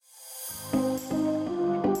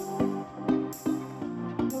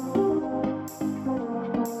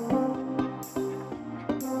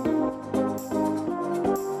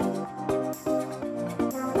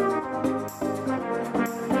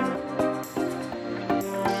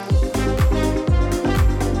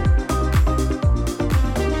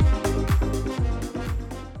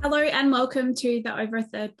welcome to the Over a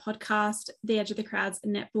Third podcast, the Edge of the Crowd's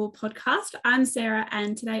netball podcast. I'm Sarah,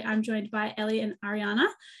 and today I'm joined by Elly and Ariana.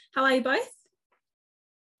 How are you both?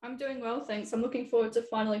 I'm doing well, thanks. I'm looking forward to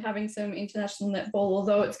finally having some international netball,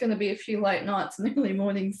 although it's going to be a few late nights and early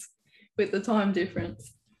mornings with the time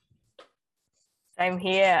difference. Same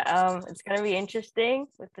here. It's going to be interesting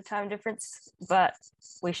with the time difference, but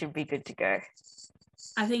we should be good to go.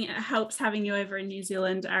 I think it helps having you over in New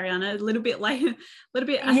Zealand, Ariana, a little bit late, a little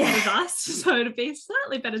bit ahead of us, so it'll be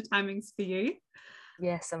slightly better timings for you.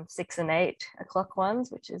 Yes, some 6 and 8 o'clock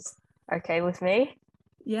ones, which is okay with me.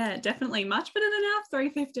 Yeah, definitely much better than our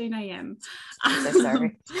 3:15 a.m. So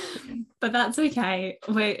sorry. But that's okay.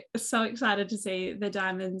 We're so excited to see the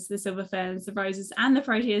Diamonds, the Silver Ferns, the Roses and the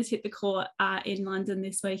Proteas hit the court in London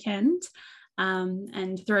this weekend.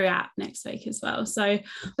 And throughout next week as well. So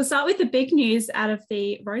we'll start with the big news out of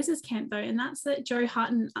the Roses camp though, and that's that Jo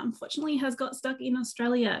Harten unfortunately has got stuck in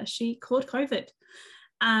Australia. She caught COVID,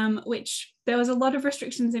 which there was a lot of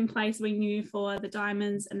restrictions in place, we knew, for the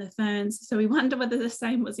Diamonds and the Ferns. So we wonder whether the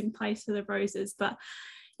same was in place for the Roses. But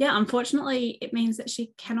yeah, unfortunately, it means that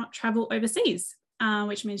she cannot travel overseas,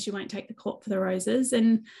 which means she won't take the court for the Roses.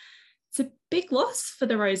 And it's a big loss for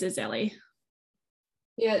the Roses, Elly.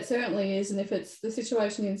 Yeah, it certainly is. And if it's the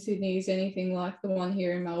situation in Sydney is anything like the one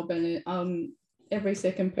here in Melbourne, every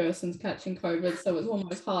second person's catching COVID. So it's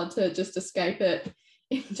almost hard to just escape it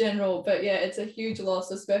in general. But yeah, it's a huge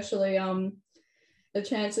loss, especially the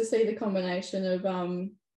chance to see the combination of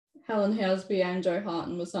Helen Housby and Jo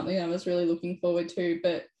Harten was something I was really looking forward to.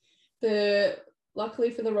 But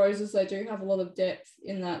luckily for the Roses, they do have a lot of depth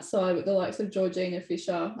in that side with the likes of Georgina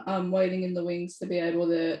Fisher waiting in the wings to be able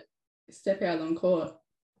to step out on court.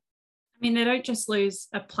 I mean, they don't just lose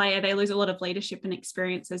a player, they lose a lot of leadership and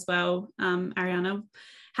experience as well. Ariana,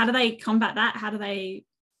 how do they combat that? How do they,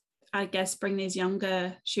 I guess, bring these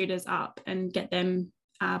younger shooters up and get them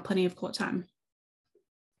plenty of court time?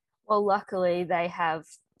 Well, luckily they have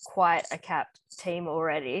quite a capped team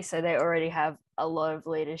already, so they already have a lot of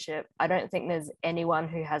leadership. I don't think there's anyone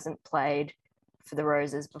who hasn't played for the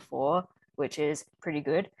Roses before, which is pretty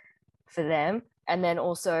good for them. And then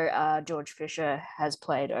also George Fisher has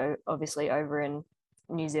played obviously over in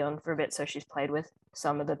New Zealand for a bit. So she's played with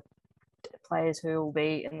some of the players who will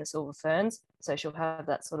be in the Silver Ferns. So she'll have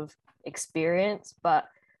that sort of experience. But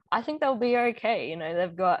I think they'll be okay. You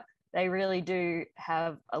know, they really do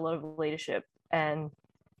have a lot of leadership. And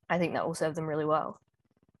I think that will serve them really well.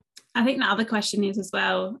 I think the other question is as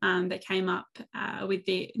well that came up with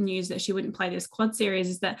the news that she wouldn't play this quad series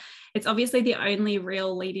is that it's obviously the only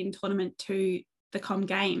real lead-in tournament to the Com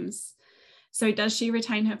Games. So does she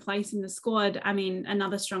retain her place in the squad? I mean,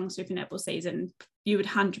 another strong Super Netball season, you would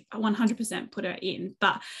 100% put her in,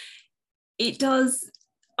 but it does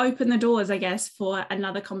open the doors, I guess, for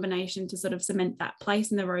another combination to sort of cement that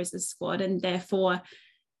place in the Roses squad, and therefore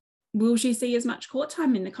will she see as much court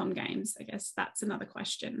time in the Com Games? I guess that's another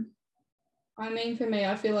question. I mean, for me,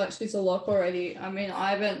 I feel like she's a lock already. I mean,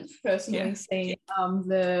 I haven't personally seen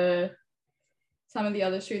some of the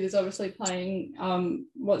other shooters obviously playing.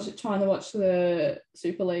 Trying to watch the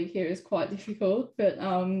Super League here is quite difficult, but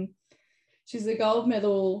she's a gold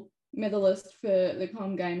medalist for the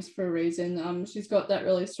Com Games for a reason. She's got that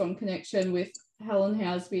really strong connection with Helen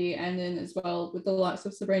Housby, and then as well with the likes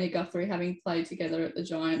of Sabrina Guthrie having played together at the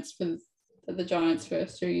Giants for the Giants'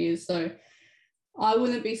 first 2 years. So I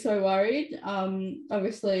wouldn't be so worried.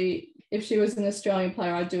 Obviously, if she was an Australian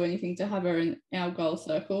player, I'd do anything to have her in our goal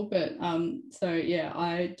circle. But so yeah,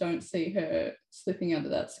 I don't see her slipping out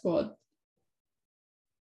of that squad.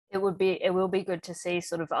 It will be good to see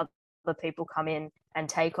sort of other people come in and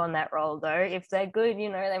take on that role, though. If they're good, you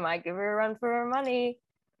know, they might give her a run for her money.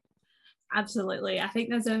 Absolutely. I think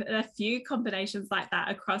there's a few combinations like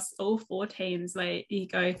that across all 4 teams where you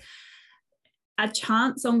go, a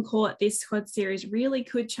chance on court this squad series really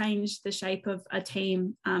could change the shape of a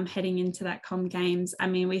team heading into that Com Games. I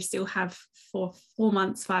mean, we still have 5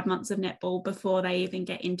 months of netball before they even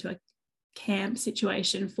get into a camp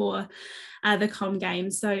situation for the Com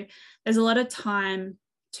Games. So there's a lot of time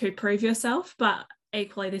to prove yourself, but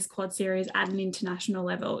equally this quad series at an international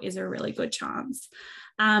level is a really good chance.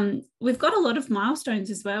 We've got a lot of milestones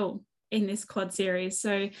as well in this quad series.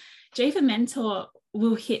 So Jiva Mentor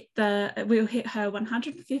will hit her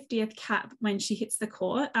 150th cap when she hits the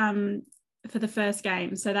court for the first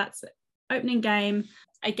game. So that's opening game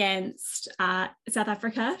against South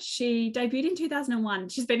Africa. She debuted in 2001.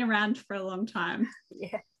 She's been around for a long time.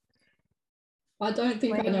 Yeah. I don't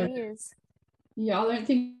think I know. Years. Yeah, I don't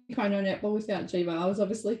think I know netball without Jiva. I was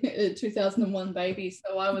obviously a 2001 baby,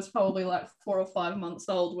 so I was probably like 4 or 5 months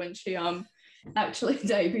old when she actually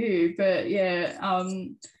debut. But yeah,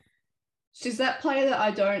 she's that player that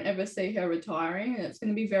I don't ever see her retiring, and it's going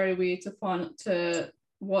to be very weird to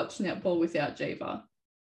watch netball without Jiva.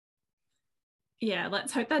 Yeah,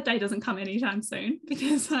 let's hope that day doesn't come anytime soon,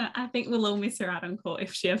 because I think we'll all miss her out on court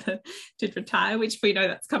if she ever did retire, which we know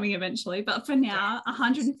that's coming eventually. But for now,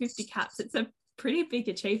 150 caps, it's a pretty big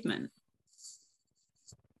achievement.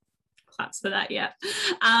 Claps for that, yeah.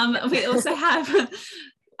 We also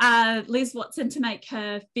have Liz Watson to make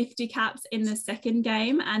her 50 caps in the second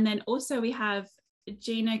game. And then also we have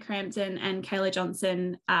Gina Crampton and Kayla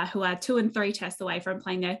Johnson, who are 2 and 3 tests away from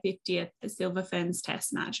playing their 50th Silver Ferns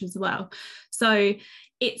test match as well. So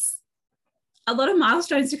it's a lot of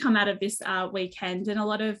milestones to come out of this weekend, and a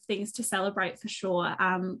lot of things to celebrate for sure.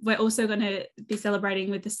 We're also going to be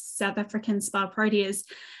celebrating with the South African Spa Proteas.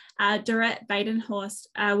 Dorette Badenhorst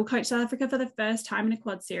will coach South Africa for the first time in a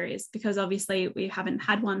quad series, because obviously we haven't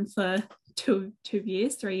had one for 3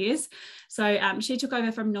 years. So she took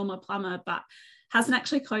over from Norma Plummer, but hasn't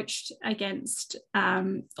actually coached against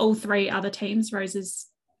all 3 other teams, Roses,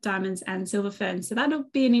 Diamonds and Silver Ferns. So that'll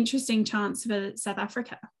be an interesting chance for South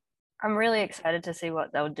Africa. I'm really excited to see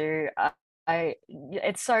what they'll do.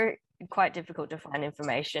 It's so quite difficult to find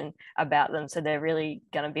information about them, so they're really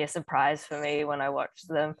going to be a surprise for me when I watch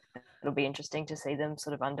them. It'll be interesting to see them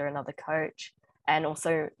sort of under another coach, and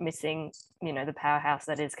also missing, the powerhouse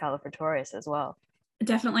that is Carla Pretorius as well.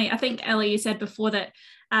 Definitely. I think, Elly, you said before that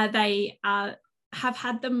they have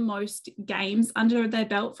had the most games under their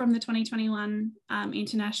belt from the 2021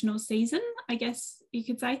 international season, I guess you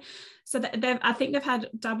could say. So I think they've had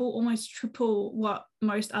double, almost triple what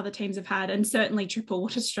most other teams have had, and certainly triple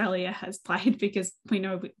what Australia has played, because we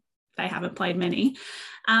know they haven't played many.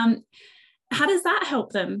 How does that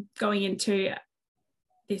help them going into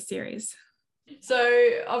this series? So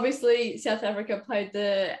obviously South Africa played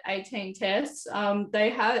the 18 tests. They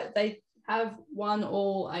have won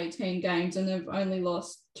all 18 games, and they've only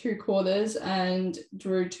lost 2 quarters and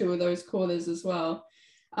drew 2 of those quarters as well.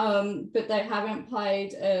 But they haven't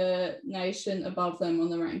played a nation above them on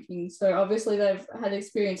the rankings. So obviously they've had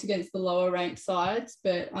experience against the lower ranked sides,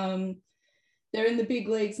 but they're in the big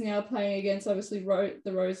leagues now, playing against obviously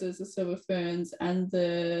the Roses, the Silver Ferns and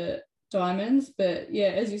the Diamonds. But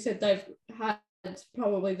yeah, as you said, they've had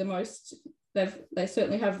probably the most, they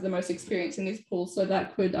certainly have the most experience in this pool. So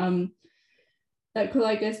that could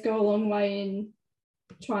I guess go a long way in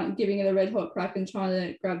giving it a red hot crack and trying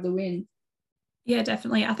to grab the win. Yeah,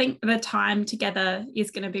 definitely. I think the time together is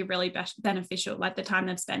going to be really beneficial, like the time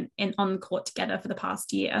they've spent on court together for the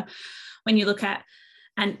past year. When you look at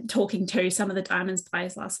and talking to some of the Diamonds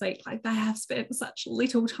players last week, like they have spent such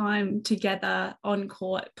little time together on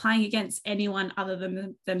court playing against anyone other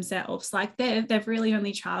than themselves. Like they've really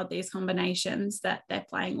only trialed these combinations that they're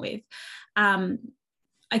playing with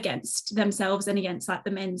against themselves and against like the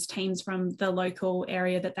men's teams from the local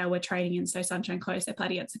area that they were training in. So Sunshine Coast, they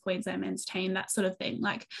played against the Queensland men's team, that sort of thing.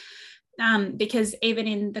 Like, because even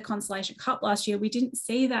in the Constellation Cup last year, we didn't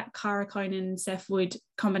see that Cara Conan Seth Wood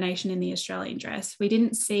combination in the Australian dress. We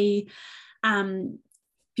didn't see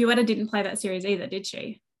Buetta didn't play that series either, did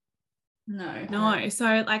she? No.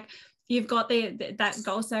 So like you've got that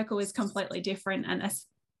goal circle is completely different, and has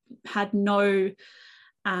had no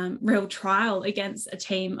real trial against a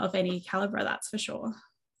team of any caliber, that's for sure.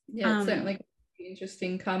 Yeah, it's certainly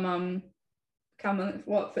interesting. First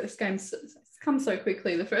games come so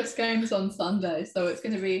quickly. The first game's on Sunday, so it's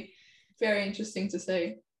going to be very interesting to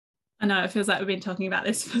see. I know, it feels like we've been talking about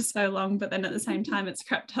this for so long, but then at the same time it's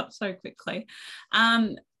crept up so quickly.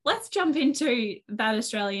 Let's jump into that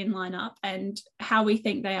Australian lineup and how we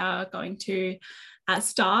think they are going to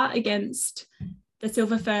start against the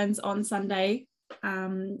Silver Ferns on Sunday.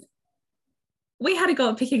 We had a go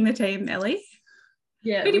at picking the team, Elly.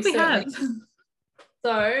 Yeah. Who did we have?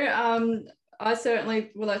 So I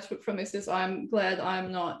certainly, what I took from this is I'm glad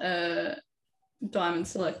I'm not a diamond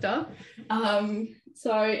selector.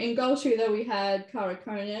 So in goal shooter, we had Cara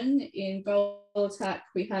Conan. In goal attack,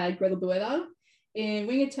 we had Gretel Buetta. In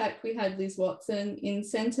wing attack, we had Liz Watson. In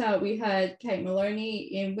centre, we had Kate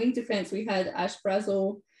Maloney. In wing defence, we had Ash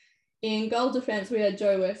Brazel. In goal defence, we had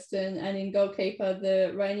Jo Weston. And in goalkeeper,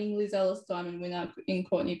 the reigning Liz Ellis Diamond winner in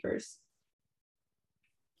Courtney Bruce.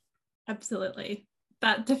 Absolutely.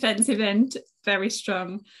 That defensive end, very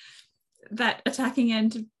strong. That attacking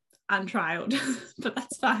end, untrialed, but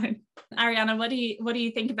that's fine. Ariana, what do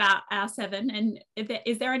you think about our 7? And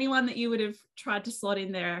is there anyone that you would have tried to slot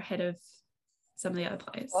in there ahead of some of the other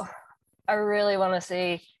players? Oh, I really want to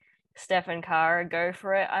see Steph and Cara go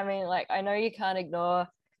for it. I mean, like, I know you can't ignore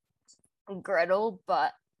Gretel,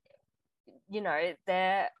 but, you know,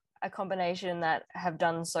 they're a combination that have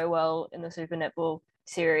done so well in the Super Netball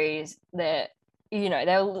series. They're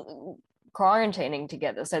quarantining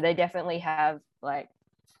together, so they definitely have like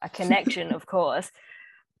a connection, of course.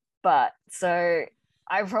 But so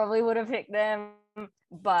I probably would have picked them,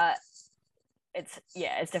 but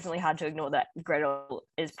it's definitely hard to ignore that Gretel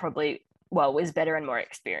is better and more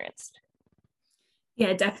experienced.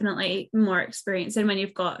 Yeah, definitely more experienced. And when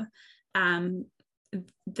you've got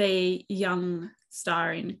the young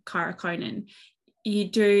star in Cara Conan, you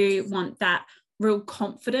do want that real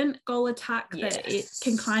confident goal attack that it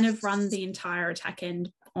can kind of run the entire attack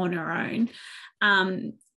end on her own.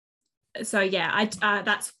 So yeah,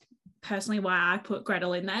 that's personally why I put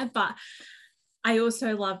Gretel in there. But I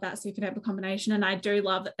also love that Super Netball combination, and I do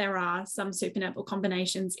love that there are some Super Netball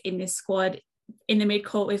combinations in this squad. In the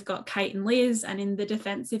mid-court, we've got Kate and Liz, and in the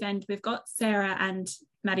defensive end, we've got Sarah and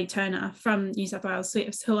Maddie Turner from New South Wales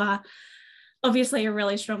Swifts, who are obviously a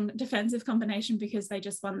really strong defensive combination because they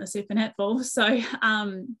just won the Super Netball. So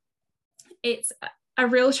it's a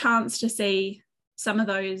real chance to see some of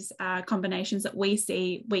those combinations that we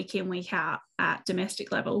see week in, week out at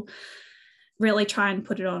domestic level, really try and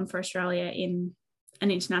put it on for Australia in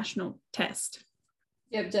an international test.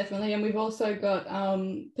 Yep, definitely. And we've also got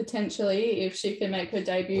potentially, if she can make her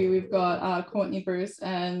debut, we've got Courtney Bruce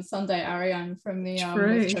and Sunday Ariane from the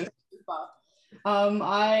West Coast Super.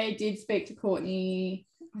 I did speak to Courtney,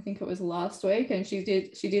 I think it was last week, and she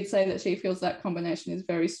did say that she feels that combination is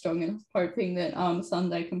very strong and hoping that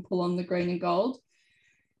Sunday can pull on the green and gold.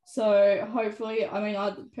 So hopefully, I mean,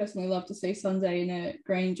 I'd personally love to see Sunday in a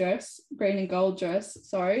green and gold dress,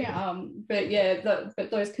 sorry. But yeah, but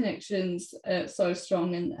those connections are so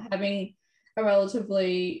strong, and having a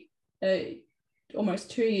relatively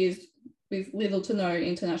almost 2 years with little to no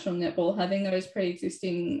international netball, having those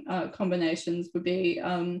pre-existing combinations would be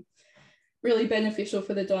really beneficial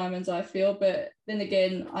for the Diamonds, I feel. But then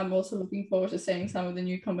again, I'm also looking forward to seeing some of the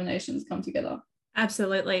new combinations come together.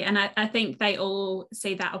 Absolutely. And I think they all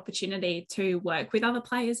see that opportunity to work with other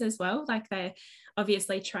players as well. Like they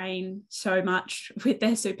obviously train so much with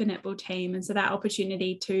their Super Netball team. And so that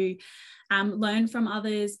opportunity to learn from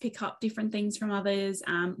others, pick up different things from others,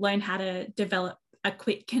 learn how to develop a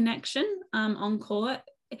quick connection on court.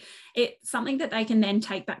 It's something that they can then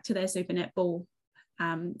take back to their Super Netball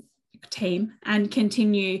team and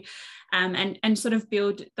continue and sort of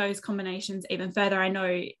build those combinations even further. I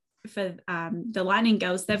know for the Lightning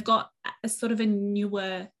Girls, they've got a sort of a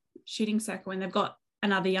newer shooting circle and they've got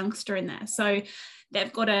another youngster in there. So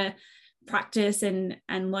they've got to practice and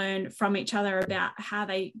learn from each other about how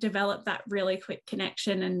they develop that really quick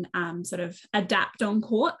connection and sort of adapt on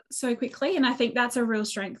court so quickly. And I think that's a real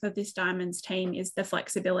strength of this Diamonds team, is the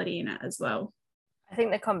flexibility in it as well. I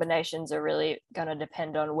think the combinations are really going to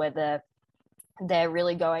depend on whether they're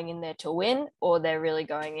really going in there to win or they're really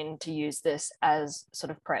going in to use this as sort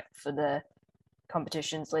of prep for the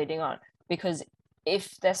competitions leading on. Because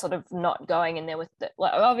if they're sort of not going in there with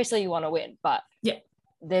obviously you want to win, but yeah,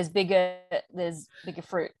 there's bigger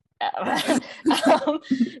fruit. I'd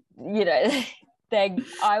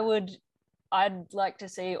like to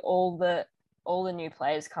see all the new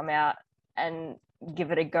players come out and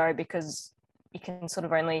give it a go, because you can sort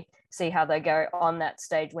of only see how they go on that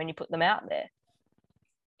stage when you put them out there.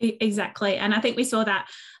 Exactly. And I think we saw that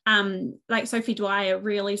like Sophie Dwyer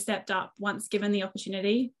really stepped up once given the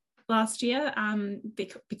opportunity last year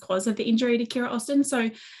because of the injury to Kira Austin. So,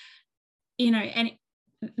 and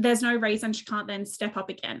there's no reason she can't then step up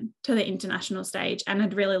again to the international stage. And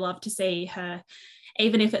I'd really love to see her,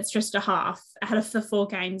 even if it's just a half out of the 4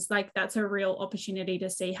 games, like that's a real opportunity to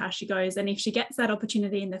see how she goes. And if she gets that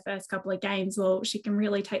opportunity in the first couple of games, well, she can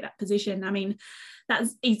really take that position. I mean,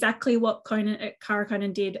 that's exactly what Cara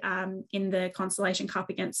Conan did in the Constellation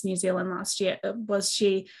Cup against New Zealand last year.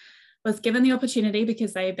 She was given the opportunity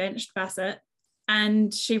because they benched Bassett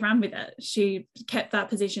and she ran with it. She kept that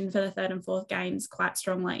position for the 3rd and 4th games quite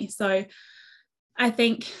strongly. So I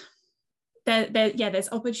think there's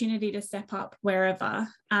opportunity to step up wherever.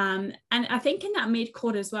 And I think in that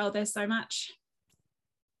mid-court as well, there's so much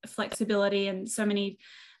flexibility and so many,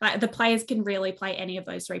 like the players can really play any of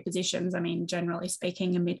those 3 positions. I mean, generally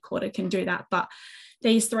speaking, a mid-quarter can do that. But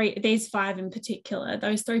these 5 in particular,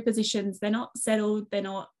 those 3 positions, they're not settled. They're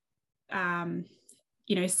not,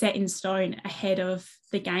 set in stone ahead of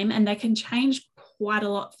the game. And they can change quite a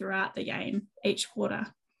lot throughout the game each quarter.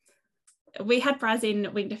 We had Braz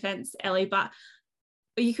in wing defence, Elly, but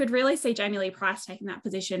you could really see Jamie Lee Price taking that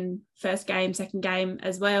position first game, second game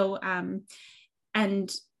as well.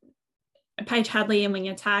 And Paige Hadley in wing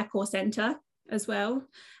attack or centre as well.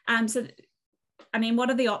 So, I mean, what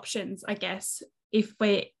are the options, I guess,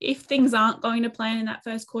 if things aren't going to plan in that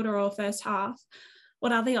first quarter or first half,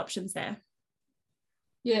 what are the options there?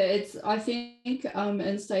 Yeah, I think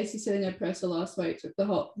and Stacey said in her presser last week that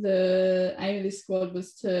the aim of this squad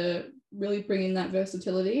was to really bring in that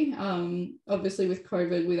versatility. Obviously with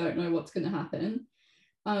COVID, we don't know what's going to happen.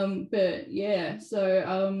 But yeah,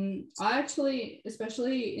 so I actually,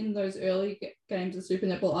 especially in those early games of Super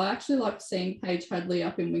Netball, I actually liked seeing Paige Hadley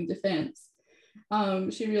up in wing defence.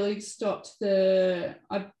 She really stopped I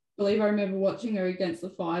believe I remember watching her against the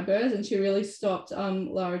Firebirds, and she really stopped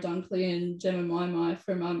Lara Dunkley and Gemma Maimai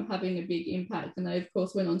from having a big impact, and they of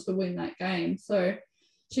course went on to win that game. So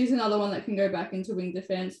she's another one that can go back into wing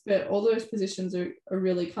defence, but all those positions are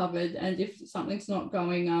really covered, and if something's not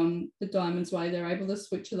going the Diamonds' way, they're able to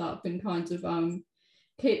switch it up and kind of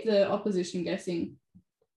keep the opposition guessing.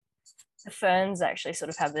 The Ferns actually sort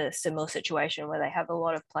of have a similar situation where they have a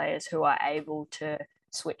lot of players who are able to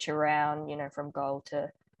switch around, you know, from goal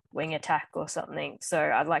to wing attack or something. So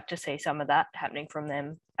I'd like to see some of that happening from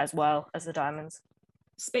them as well as the Diamonds.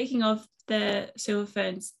 Speaking of the Silver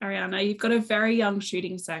Ferns, Ariana, you've got a very young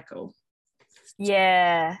shooting circle.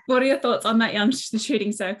 Yeah. What are your thoughts on that young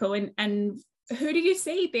shooting circle, and who do you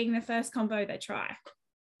see being the first combo they try?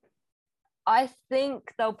 I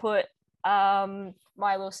think they'll put Maya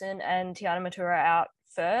Wilson and Tiana Matura out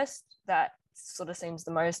first. That sort of seems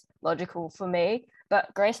the most logical for me.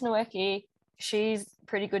 But Grace Nowicki, she's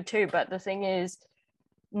pretty good too. But the thing is,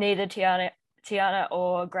 neither Tiana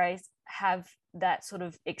or Grace have that sort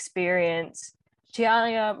of experience.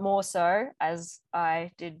 Tiana more so, as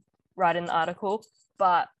I did write in the article,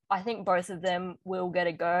 but I think both of them will get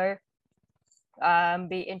a go.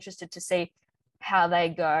 Be interested to see how they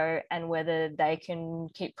go and whether they can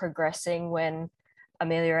keep progressing when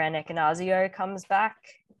Amelia Anekanazi comes back,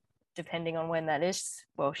 depending on when that is.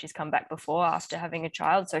 Well, she's come back before after having a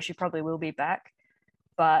child, so she probably will be back.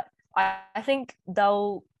 But I think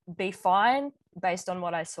they'll be fine based on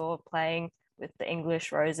what I saw playing with the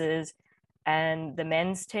English Roses and the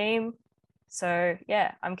men's team. So,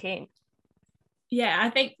 yeah, I'm keen. Yeah, I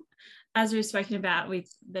think as we've spoken about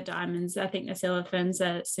with the Diamonds, I think the Silver Ferns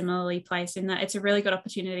are similarly placed in that it's a really good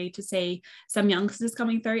opportunity to see some youngsters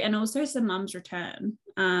coming through and also some mums return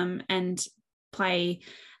and play,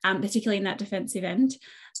 particularly in that defensive end,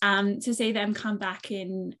 to see them come back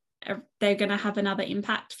in. They're going to have another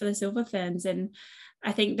impact for the Silver Ferns, and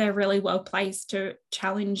I think they're really well placed to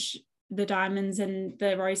challenge the Diamonds and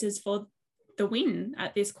the Roses for the win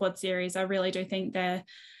at this quad series. I really do think they're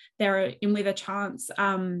in with a chance.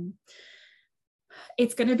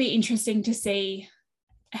 It's going to be interesting to see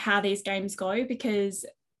how these games go, because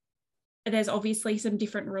there's obviously some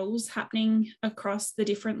different rules happening across the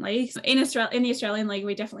different leagues. In the Australian League,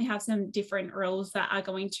 we definitely have some different rules that are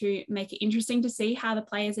going to make it interesting to see how the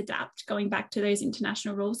players adapt going back to those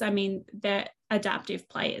international rules. I mean, they're adaptive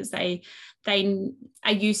players. They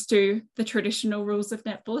are used to the traditional rules of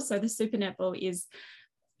netball. So the Super Netball is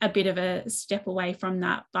a bit of a step away from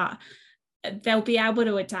that, but they'll be able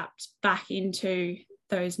to adapt back into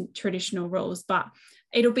those traditional rules. But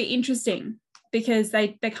it'll be interesting because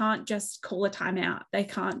they can't just call a timeout. They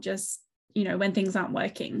can't just, when things aren't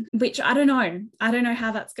working, which I don't know. I don't know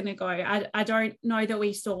how that's going to go. I don't know that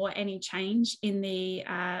we saw any change in the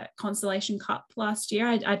Constellation Cup last year.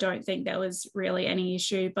 I don't think there was really any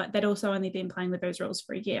issue, but they'd also only been playing with those rules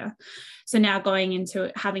for a year. So now going into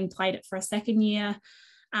it, having played it for a second year,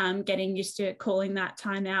 getting used to calling that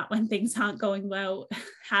timeout when things aren't going well.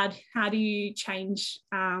 How do you change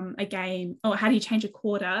a game, or how do you change a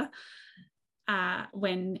quarter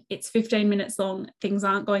when it's 15 minutes long, things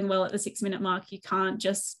aren't going well at the 6-minute mark? You can't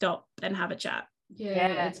just stop and have a chat.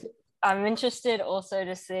 Yeah. I'm interested also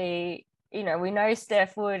to see, we know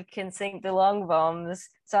Steph Wood can sink the long bombs,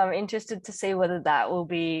 so I'm interested to see whether that will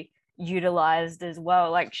be utilized as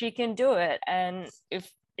well. Like, she can do it, and if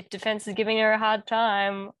defense is giving her a hard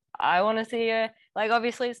time, I want to see her, like,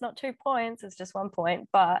 obviously it's not 2 points, it's just 1 point,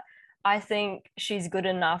 but I think she's good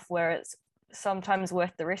enough where it's sometimes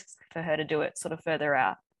worth the risk for her to do it sort of further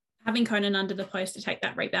out. Having Conan under the post to take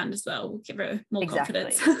that rebound as well will give her more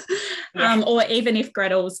confidence. Yeah. Or even if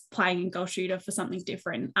Gretel's playing goal shooter for something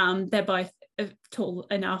different, they're both tall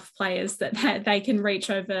enough players that they can reach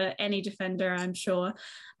over any defender, I'm sure.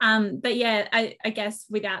 But yeah, I guess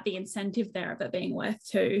without the incentive there of it being worth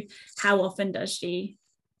 2, how often does she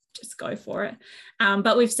just go for it?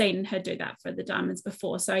 But we've seen her do that for the Diamonds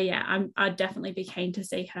before. So yeah, I'd definitely be keen to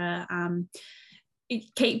see her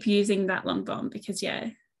keep using that long bomb, because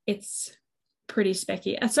yeah, it's pretty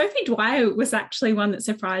specky. Sophie Dwyer was actually one that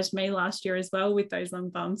surprised me last year as well with those long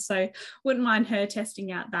bombs. So wouldn't mind her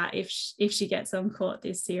testing out that if she gets on court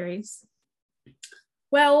this series.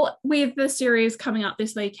 Well, with the series coming up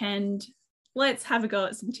this weekend, let's have a go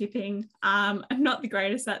at some tipping. I'm not the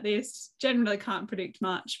greatest at this, generally can't predict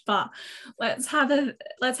much, but let's have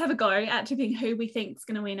a go at tipping who we think is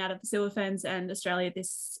going to win out of the Silver Ferns and Australia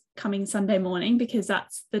this coming Sunday morning, because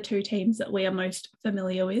that's the two teams that we are most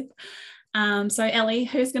familiar with. So Elly,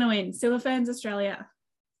 who's going to win? Silver Ferns, Australia?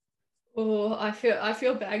 Oh, I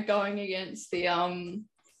feel bad going against the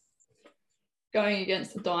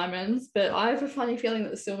Diamonds, but I have a funny feeling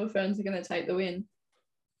that the Silver Ferns are going to take the win.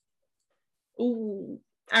 Ooh,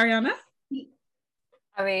 Ariana?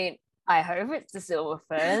 I mean, I hope it's the Silver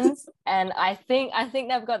Ferns, and I think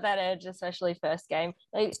they've got that edge, especially first game.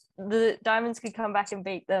 Like, the Diamonds could come back and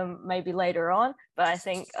beat them maybe later on, but I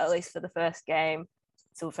think at least for the first game,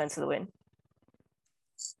 Silver Ferns for the win.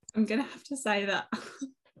 I'm going to have to say that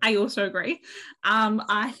I also agree.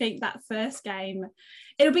 I think that first game,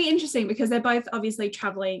 it'll be interesting because they're both obviously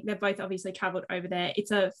travelling. They've both obviously travelled over there.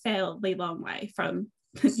 It's a fairly long way from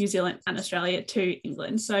New Zealand and Australia to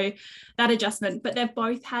England. So that adjustment, but they've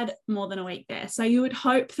both had more than a week there. So you would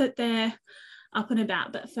hope that they're up and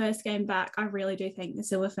about. But first game back, I really do think the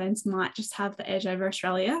Silver Ferns might just have the edge over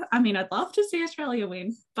Australia. I mean, I'd love to see Australia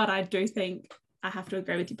win, but I do think I have to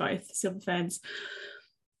agree with you both. Silver Ferns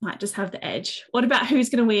might just have the edge. What about who's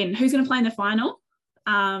going to win? Who's going to play in the final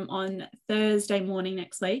on Thursday morning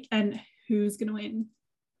next week, and who's going to win?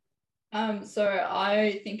 So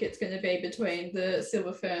I think it's going to be between the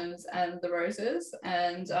Silver Ferns and the Roses,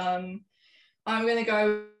 and I'm going to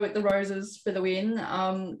go with the Roses for the win.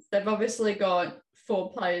 They've obviously got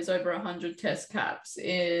 4 players over 100 test caps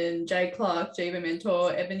in Jay Clark, Jiva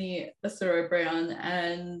Mentor, Ebony Asuro-Brown,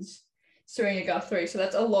 and Serena Guthrie. So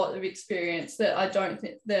that's a lot of experience that I don't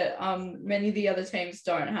think that many of the other teams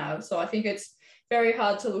don't have. So I think it's very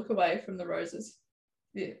hard to look away from the Roses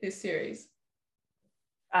this series.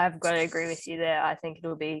 I've got to agree with you there. I think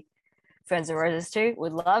it'll be Ferns and Roses too.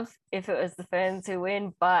 Would love if it was the Ferns who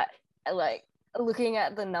win, but like looking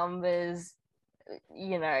at the numbers,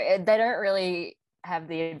 you know, they don't really have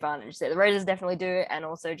the advantage there. The Roses definitely do, and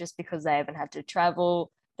also just because they haven't had to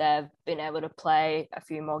travel, they've been able to play a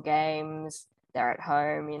few more games. They're at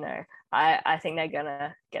home, you know. I think they're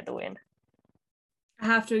gonna get the win. I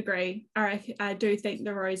have to agree. I do think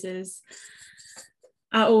the Roses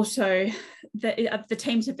are also the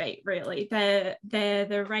team to beat, really. They're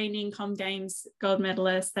the reigning Com Games gold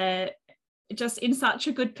medalists. They're just in such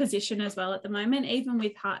a good position as well at the moment. Even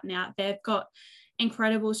with Harton out, they've got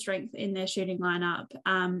incredible strength in their shooting lineup.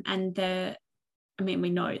 And we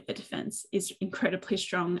know the defense is incredibly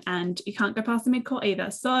strong, and you can't go past the midcourt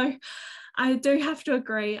either. So I do have to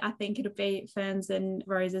agree. I think it'll be Ferns and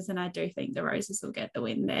Roses, and I do think the Roses will get the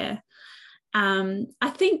win there. I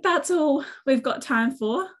think that's all we've got time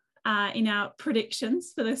for in our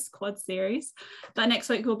predictions for this quad series. But next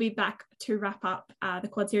week we'll be back to wrap up the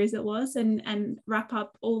quad series it was, and wrap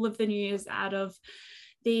up all of the news out of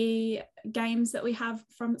the games that we have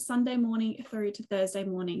from Sunday morning through to Thursday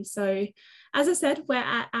morning. So as I said, we're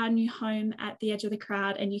at our new home at the Edge of the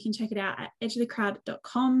Crowd, and you can check it out at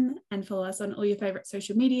edgeofthecrowd.com and follow us on all your favorite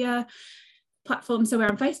social media platforms. So we're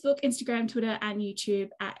on Facebook, Instagram, Twitter, and YouTube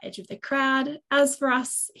at Edge of the Crowd. As for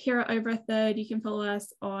us here at Over a Third, you can follow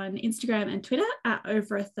us on Instagram and Twitter at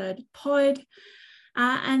Over a Third Pod.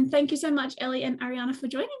 And thank you so much, Elly and Ariana, for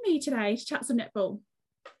joining me today to chat some netball.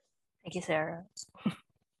 Thank you, Sarah.